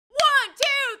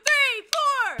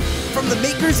From the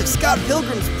makers of Scott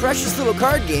Pilgrim's precious little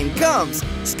card game comes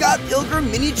Scott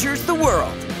Pilgrim Miniatures The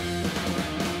World.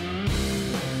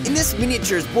 In this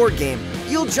miniatures board game,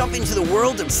 you'll jump into the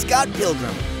world of Scott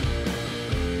Pilgrim.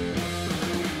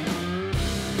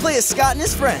 Play as Scott and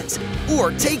his friends,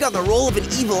 or take on the role of an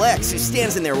evil ex who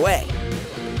stands in their way.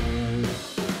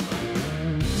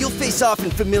 You'll face off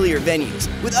in familiar venues,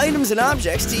 with items and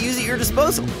objects to use at your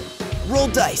disposal. Roll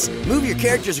dice, move your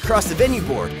characters across the venue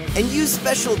board, and use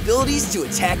special abilities to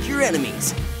attack your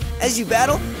enemies. As you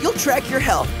battle, you'll track your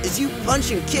health as you punch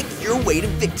and kick your way to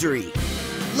victory.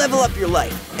 Level up your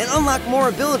life and unlock more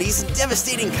abilities and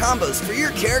devastating combos for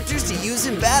your characters to use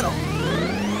in battle.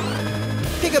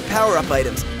 Pick up power-up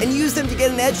items and use them to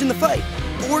get an edge in the fight,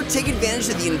 or take advantage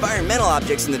of the environmental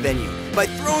objects in the venue by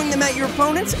throwing them at your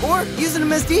opponents or using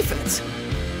them as defense.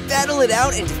 Battle it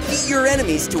out and defeat your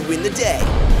enemies to win the day.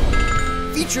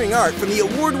 Featuring art from the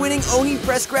award-winning Oni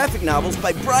Press graphic novels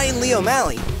by Bryan Lee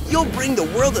O'Malley, you'll bring the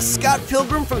world of Scott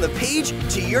Pilgrim from the page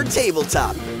to your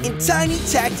tabletop in tiny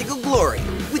tactical glory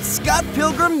with Scott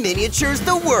Pilgrim Miniatures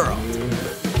The World.